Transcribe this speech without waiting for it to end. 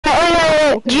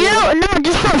Oh, do you know? No,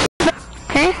 just for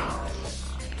okay.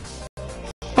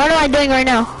 What am I doing right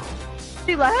now?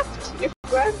 He left? Your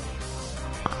friend?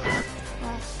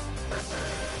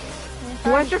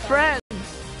 Where's your friend?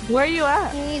 Where are you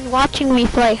at? He's watching me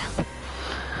play.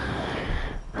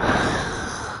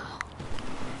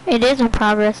 It is in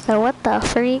progress, so what the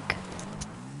freak?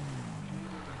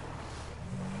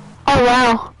 Oh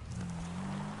wow.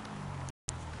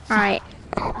 Alright.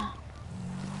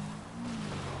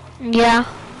 Yeah.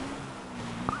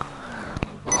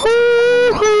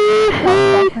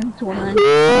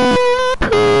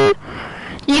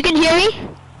 You can hear me?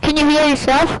 Can you hear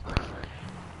yourself?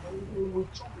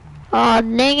 Oh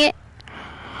dang it.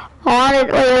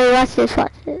 Wait, watch this,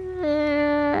 watch this.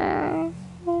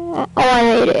 Oh, I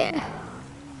made it.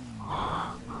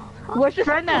 Where's your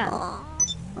friend at?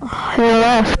 He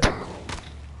left.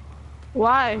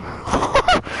 Why?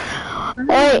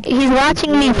 Wait, he's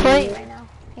watching me play right now.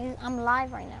 I'm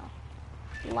live right now.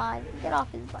 Live. Get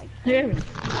off his bike. Here.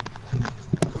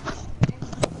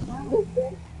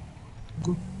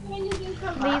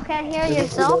 But you can't hear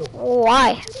yourself?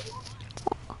 Why?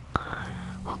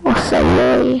 What's up,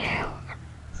 Lily?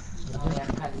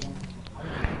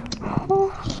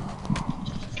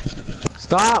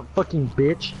 Stop, fucking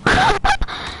bitch.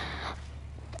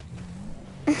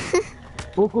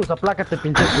 Focus, aplácate,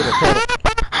 pinche grosero.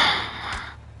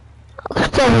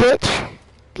 What's up, bitch?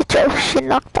 Get your shit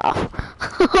knocked off.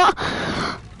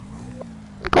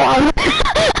 Go on.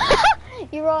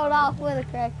 You rolled off with a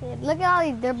crackhead. Look at all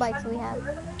these dirt bikes we have.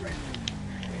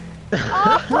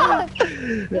 Oh fuck!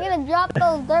 You're gonna drop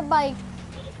those dirt bikes.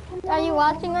 Are you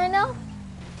watching right now?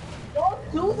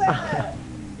 Don't do that.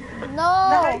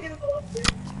 No.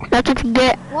 That's what you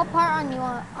get. What part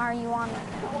are you on right now?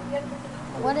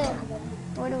 What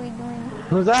are we doing?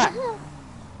 Who's that?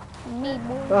 Me,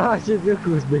 boy. Ah, shit, look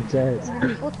who's bitch ass.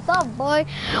 What's up, boy?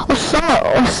 What's up?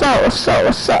 What's up? What's up?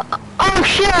 What's up? Oh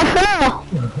shit, I fell.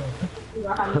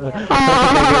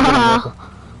 Oh,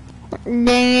 dang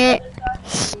it.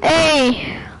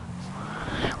 Hey.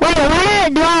 Wait, why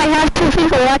do I have two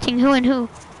people watching? Who and who?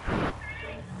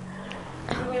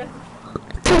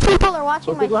 Two people are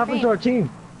watching my What happened to our stream.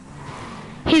 team?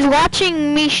 He's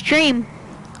watching me stream.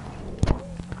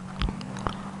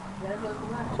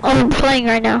 I'm playing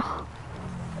right now.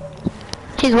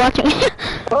 He's watching.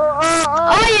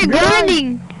 Oh, you're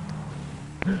grinding!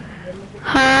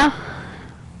 Huh?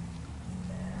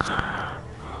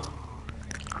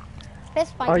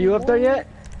 Are you up there yet?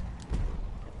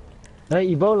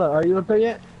 Hey, Ebola, are you up there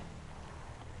yet?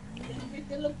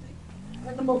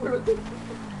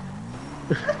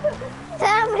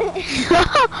 Damn it!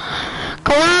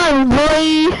 Come on,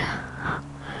 boy!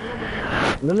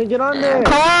 Let me get on there!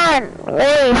 Come on!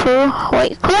 Wait, fool!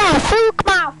 Wait, come on, fool!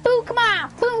 Come on, fool! Come on,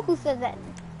 fool! Who said that?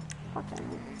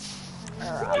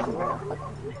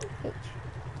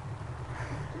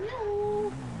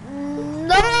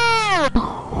 No!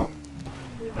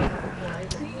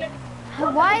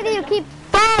 Why do you keep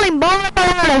falling, boy? I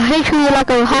want to hit you like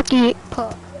a hockey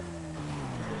puck.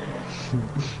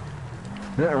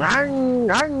 Run,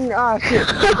 run! Ah, shit!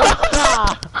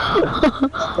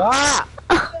 Stop!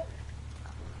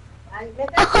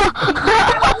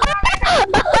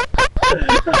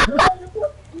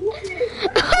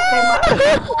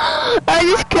 I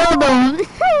just killed him.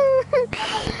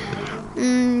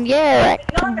 Yeah,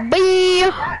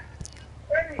 be.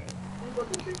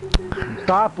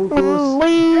 Stop, Pukus!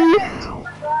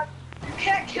 You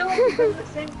can't kill him because of the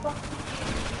same fucking.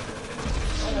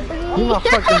 Give my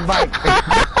fucking bike!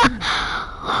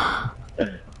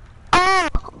 Oh,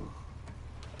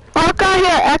 I can't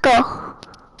hear echo.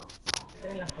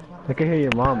 I can hear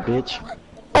your mom, bitch.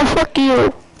 Oh, fuck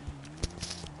you.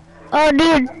 Oh,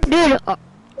 dude.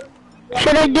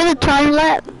 Should I do the time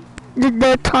lapse?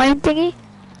 The time thingy?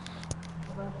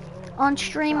 On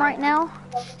stream right now?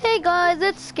 Hey guys,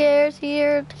 it's Scares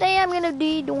here. Today I'm gonna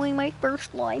be doing my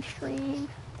first live stream.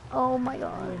 Oh my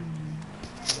god.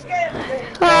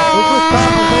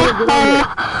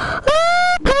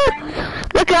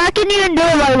 Look, I can even do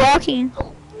it by walking.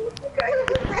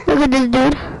 Look at this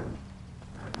dude.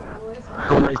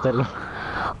 ¿Cómo estarlo?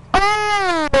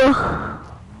 Oh!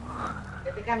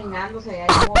 Vete caminando, se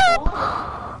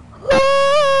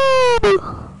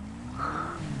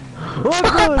Oh,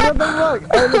 cool, what the fuck?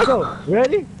 Alright, let's go.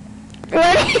 Ready?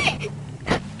 Ready?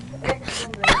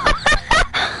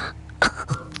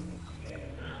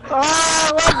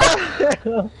 Ah, what the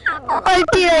hell? Oh,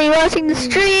 dude, are you watching the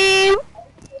stream?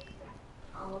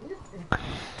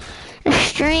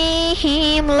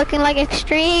 Extreme, looking like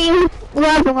extreme.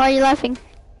 Laughing, why are you laughing?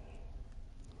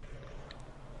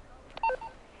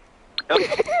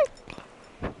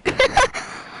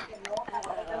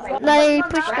 They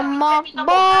pushed him off,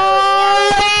 boy!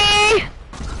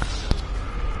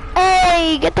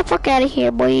 Hey, get the fuck out of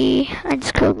here, boy. I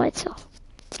just killed myself.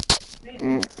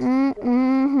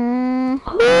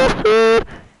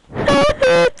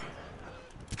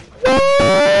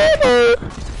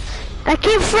 I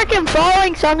keep freaking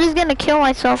falling, so I'm just gonna kill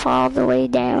myself all the way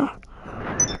down.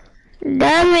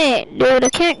 Damn it, dude, I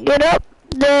can't get up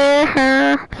there.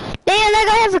 Damn, that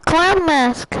guy has a clown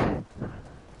mask.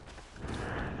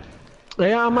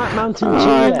 Yeah, I'm at Mountain G.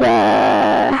 Oh my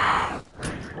god.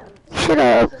 Shut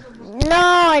up. No,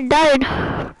 I died.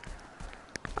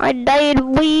 I died.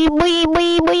 Wee.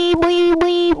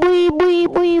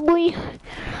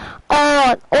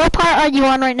 What part are you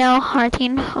on right now,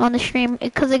 Harteen, on the stream?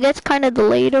 Because it gets kind of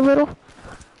delayed a little.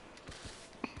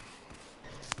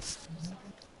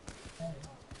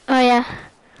 Oh yeah.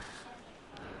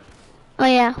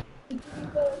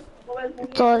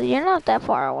 So you're not that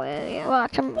far away.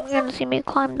 Watch, you're gonna see me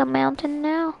climb the mountain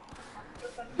now.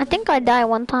 I think I died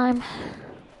one time.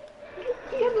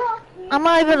 I'm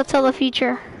not able to tell the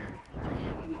future.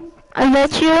 I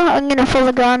bet you I'm gonna fill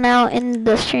the ground now in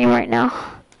the stream right now.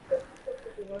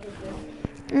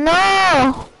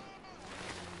 No!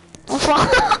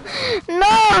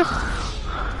 No!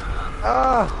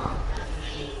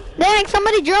 Dang,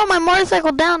 somebody drove my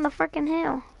motorcycle down the freaking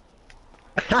hill.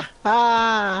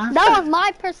 That was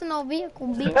my personal vehicle,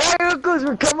 bitch. Hey, Uncles,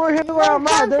 we're coming here where I'm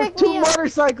at. There's 2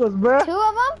 motorcycles, bro. 2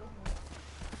 of them?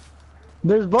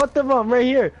 There's both of them right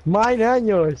here. Mine and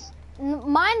yours.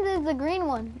 Mine is the green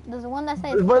one. There's the one that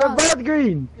says. But they're both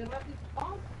green.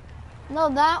 No,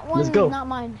 that one Let's is go. not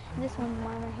mine. This one's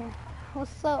mine right here.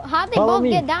 So, how'd they Follow both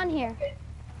me. get down here?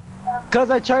 Cause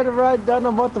I tried to ride down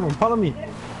on both of them. Follow me.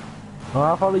 Oh,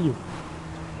 I'll follow you.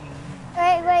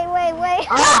 Wait.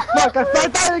 Ah, fuck! I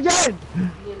found that again.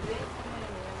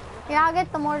 Here, I'll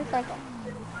get the motorcycle.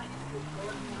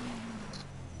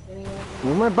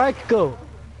 Where'd my bike go?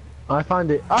 Oh, I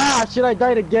found it. Ah, shit! I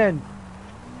died again.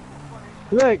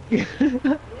 Look. Wait,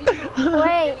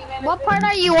 what part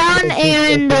are you on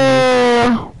in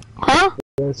huh?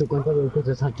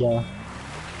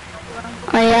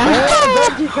 Oh yeah?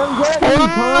 Benji, come get me,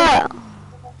 punk.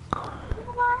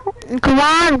 Come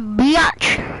on,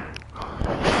 biatch.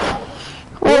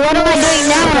 Well, what am I doing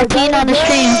now, Martine, on the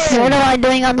stream? What am I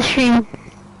doing on the stream?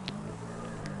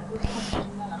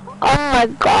 Oh my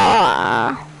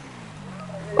god.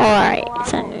 Alright,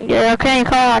 you're okay,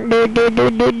 come on, dude.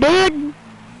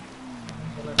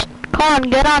 Come on,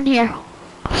 get on here.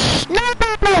 No!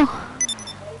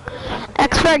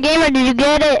 Expert Gamer, did you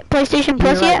get it? PlayStation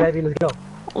Plus yet? Baby, let's go.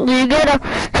 Did you get a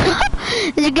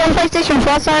Did you get a PlayStation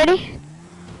Plus already?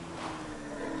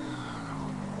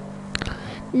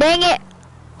 Dang it!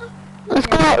 Let's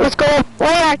go. Wait,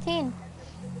 Artine.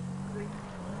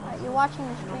 You're watching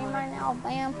the stream right now,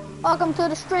 bam. Welcome to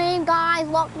the stream, guys.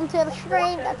 Welcome to the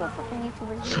stream. That's what fucking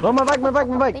YouTubers do. Oh, my bike.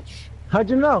 Bitch. How'd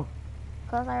you know?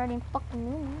 Cause I already fucking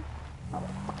knew. Oh,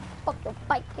 fuck your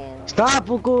bike, dude. Stop,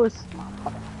 Ucus.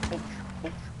 Bitch.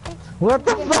 What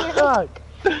the fuck?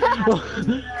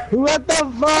 What the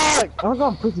fuck? I'm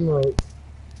gonna put you right.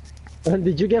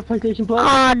 Did you get PlayStation Plus?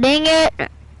 Aw, dang it.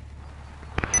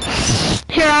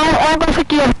 Here, I'll go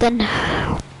pick you up then.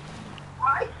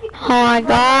 Oh my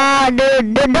god,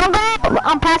 dude, don't go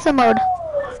on passive mode.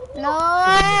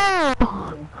 No!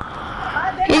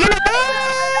 You're gonna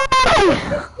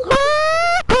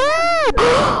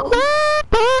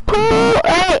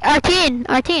Hey,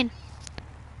 Artine.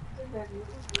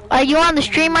 Are you on the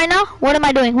stream right now? What am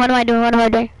I doing? Oh, what am I doing?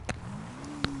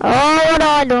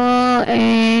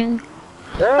 Hey,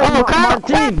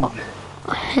 Martin.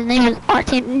 His name is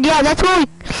Martin. Yeah, that's what we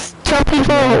tell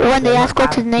people when they ask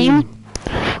what's his name.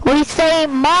 We say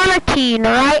Martin,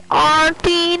 right?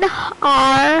 Martin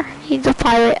R. He's a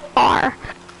pirate R.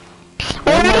 Wait,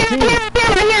 right here.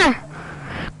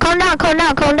 Calm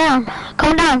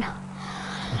down.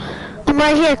 I'm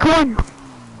right here, come on.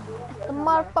 The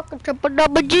motherfucking triple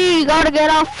double G. You gotta get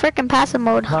off freaking passive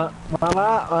mode. Come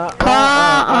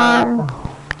on.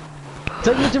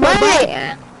 Take me to my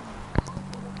bike.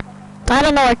 I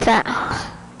don't know where it's at.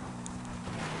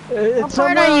 What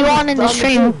part are you on in the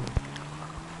stream?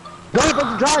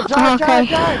 Drive. Okay.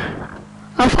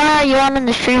 How far are you on in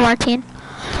the stream, Martin?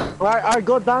 Alright,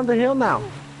 go down the hill now.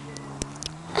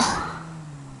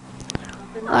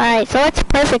 Alright, so it's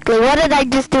perfectly. What did I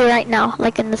just do right now?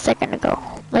 Like in the second ago.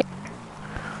 Like.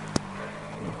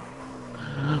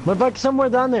 My bike's somewhere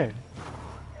down there.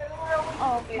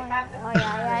 Oh,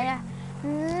 yeah.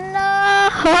 No!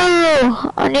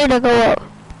 I need to go up.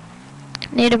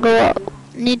 Need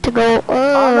to go.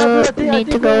 Oh,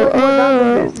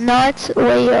 no, it's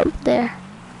way up there.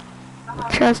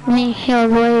 Trust me, he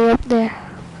was way up there.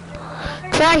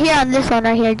 It's right here on this one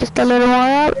right here, just a little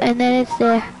more up, and then it's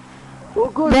there. Oh,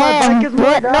 good, my bike is more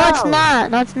What? down. No, it's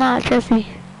not. No, it's not. Trust me.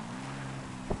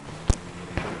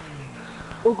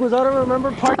 Oh, cause I don't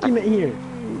remember parking it here.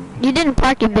 You didn't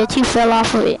park it, bitch. You fell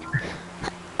off of it.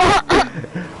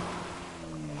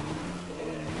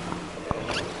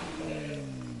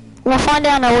 We'll find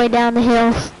out on our way down the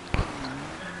hills.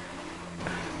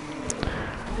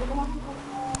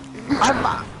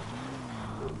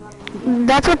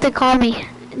 That's what they call me.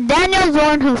 Daniel's the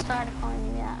one who started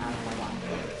calling me that. I don't know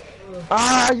why.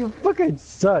 Ah, you fucking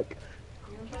suck.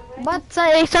 But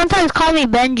they sometimes call me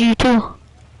Benji too.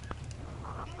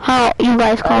 How you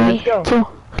guys call me too.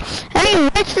 Hey,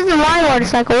 Rich is a my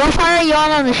motorcycle. What fire are you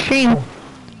on the stream?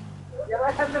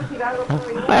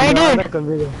 Hey,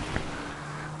 dude.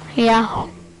 Yeah.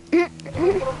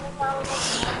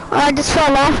 I just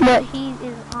fell off, but he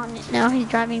is on it now. He's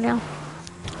driving now.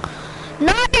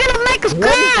 No, you're gonna make us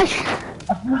crash!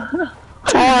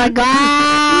 Oh my god!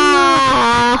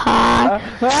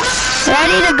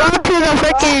 Ready to go to the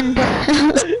frickin'.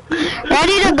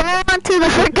 Ready to go on to the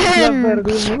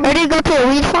frickin'. Ready to go to the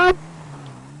weed farm?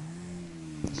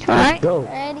 Alright?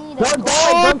 Ready to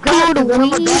go to the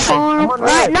weed farm.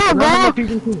 Right, no, go.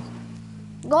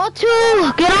 Go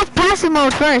to. Get off passive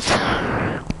mode first.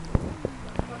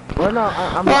 Well, no,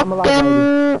 I'm alive.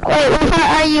 Wait, what part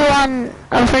are you on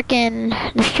a frickin'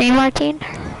 the stream, Martin?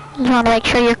 Just wanna make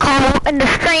sure you're caught up in the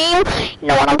stream. You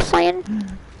know what I'm saying?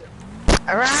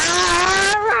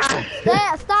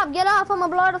 Stop, get off. I'm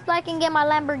gonna blow it up so I can get my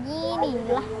Lamborghini.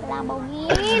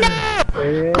 Lamborghini!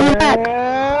 Come back.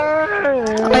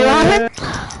 Are you on it?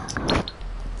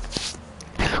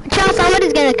 Child,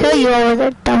 somebody's gonna kill you over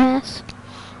there, dumbass.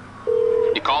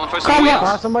 You calling for some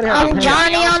wheels? I'm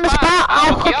Johnny on the spot.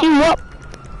 I'll hook you up.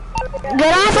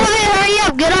 Get off of it. Hurry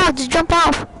up. Get off. Just jump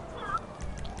off.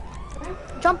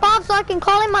 Jump off so I can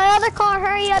call in my other car.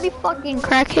 Hurry up, you fucking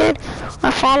crackhead. I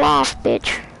fall off,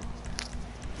 bitch.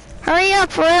 Hurry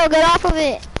up, for real. Get off of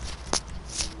it.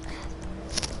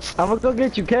 I'm gonna go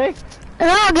get you, okay?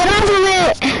 No, get off of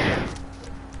it.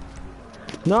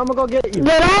 No, I'm gonna go get you.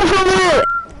 Get off of it.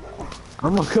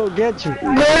 I'm gonna go get you.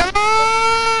 Get off.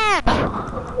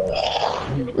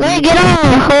 Let me get on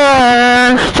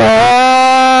first.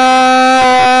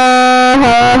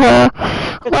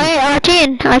 Wait,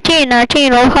 Artine,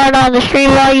 we'll hard on the stream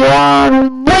while you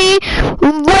on. Wait.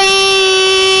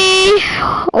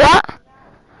 What?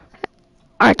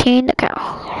 Artine the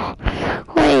cow.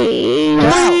 Wait.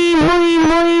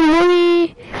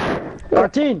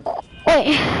 Artine.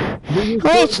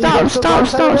 Wait, stop.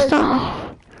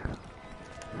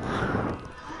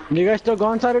 You guys still go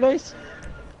on Saturdays?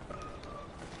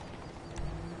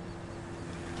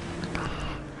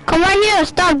 Come right here,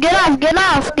 stop, get off of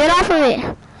it.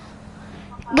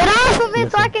 Get off of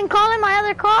it so I can call in my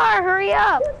other car, hurry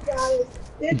up.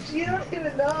 Bitch, you don't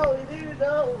even know,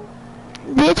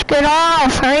 Bitch, get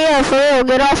off, hurry up, for real,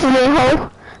 get off of it, ho.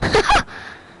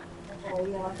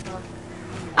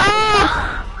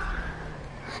 Ah!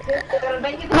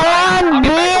 Come on,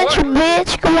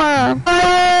 bitch, come on.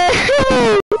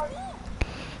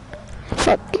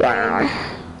 Fuck you.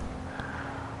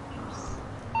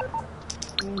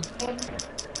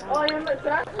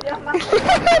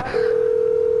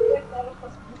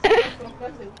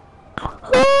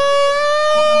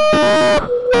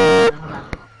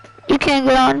 You can't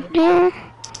get on here.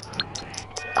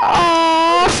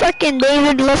 Oh, frickin'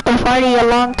 David left the party a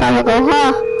long time ago,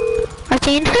 huh?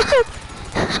 Martin?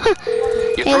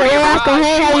 Hey, they ask him,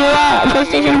 hey, how you at?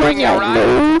 PlayStation 4? You're like, no.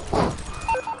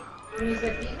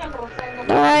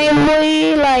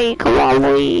 Alright, like, come on,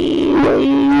 boy.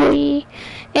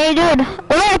 Hey, dude. Wait,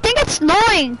 I think it's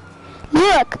snowing.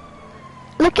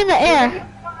 Look in the air.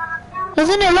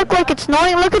 Doesn't it look like it's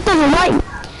snowing? Look at those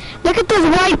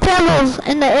white pebbles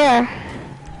in the air.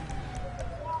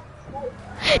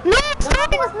 No, it's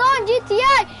starting to snow in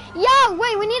GTA. Yeah,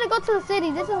 wait, we need to go to the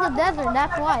city. This is the desert,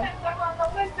 that's why.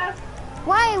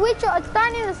 Wait, it's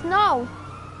starting to snow.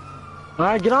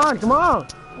 Alright, get on, come on.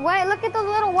 Wait, look at those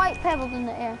little white pebbles in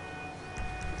the air.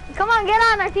 Come on, get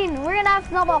on our team. We're gonna have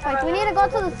snowball fights. We need to go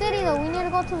to the city though.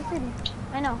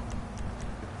 I know.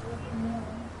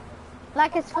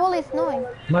 Like it's fully snowing.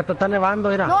 Mata, está nevando,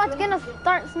 mira. No, it's gonna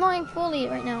start snowing fully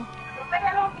right now.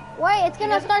 Wait, it's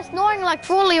gonna start snowing like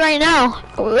fully right now.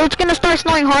 It's gonna start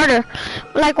snowing harder.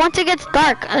 Like once it gets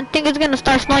dark, I think it's gonna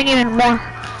start snowing even more.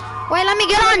 Wait, let me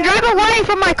get on. Drive away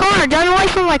from my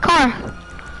car.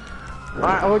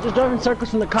 Alright, we're just driving circles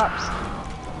from the cops.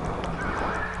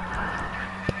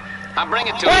 I'll bring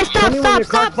it to Wait, you.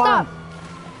 stop.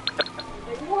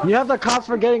 You have the cops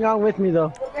for getting on with me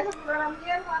though.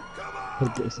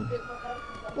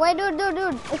 Wait, dude.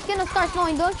 It's gonna start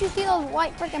snowing. Don't you see those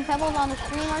white freaking pebbles on the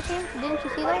screen, Martin? Didn't you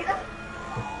see those?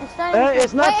 It's starting Hey,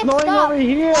 it's not snowing over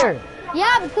here.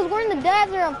 Yeah, because we're in the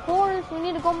desert, of course. We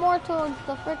need to go more towards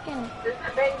the freaking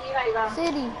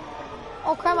city.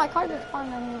 Oh crap, my car just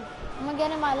spawned on me. I'm gonna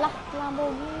get in my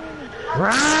Lamborghini.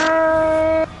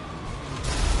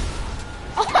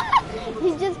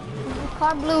 His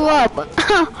car blew up.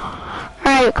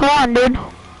 Alright, come on, dude.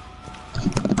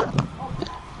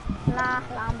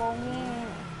 Lamborghini.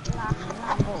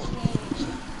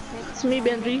 It's me,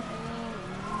 Benji.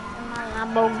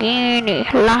 Lamborghini.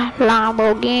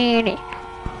 Lamborghini.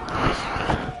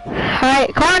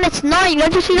 Alright, come on, it's snowing.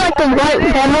 Don't you see like the white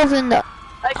pebbles in the...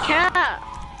 I can't.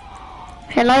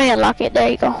 Hey, let me unlock it. There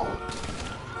you go.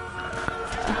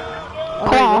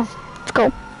 Come on, let's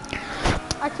go.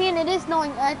 Artine, it is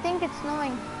snowing. I think it's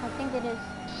snowing. I think it is.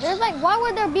 There's like, why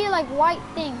would there be like white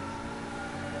things?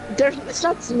 It's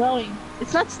not snowing.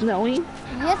 It's not snowing.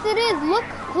 Yes, it is. Look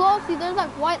closely. There's like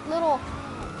white little,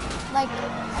 like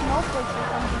snowflakes or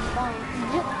something falling.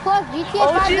 Plus, GTA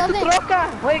 5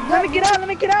 doesn't. Wait, let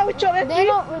me get out with you. They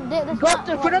don't. Go up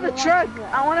to put on the truck.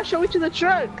 I want to show you to the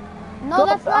truck. No,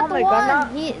 that's not the one.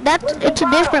 It's a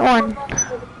different one.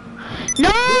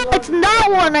 No, it's not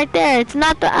one right there. It's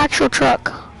not the actual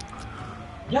truck.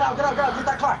 Get out, get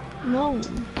that car. No.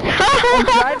 I'm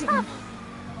driving.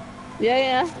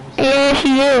 Yeah. Yeah,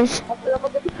 he is.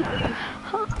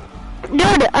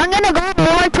 Dude, I'm gonna go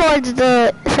more towards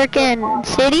the freaking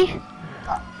city.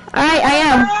 Alright, I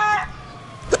am.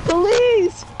 The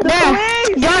police! There,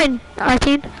 join,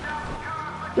 Artine.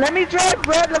 Let me drive,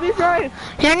 bro. Let me drive.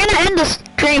 Yeah, I'm gonna end the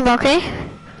stream, okay?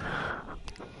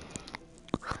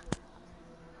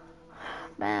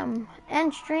 Bam.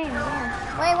 End stream.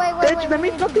 Yeah. Wait. Bitch, let me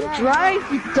fucking drive,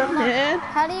 you dumbass.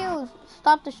 How do you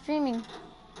stop the streaming?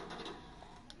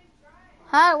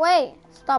 Wait. Stop.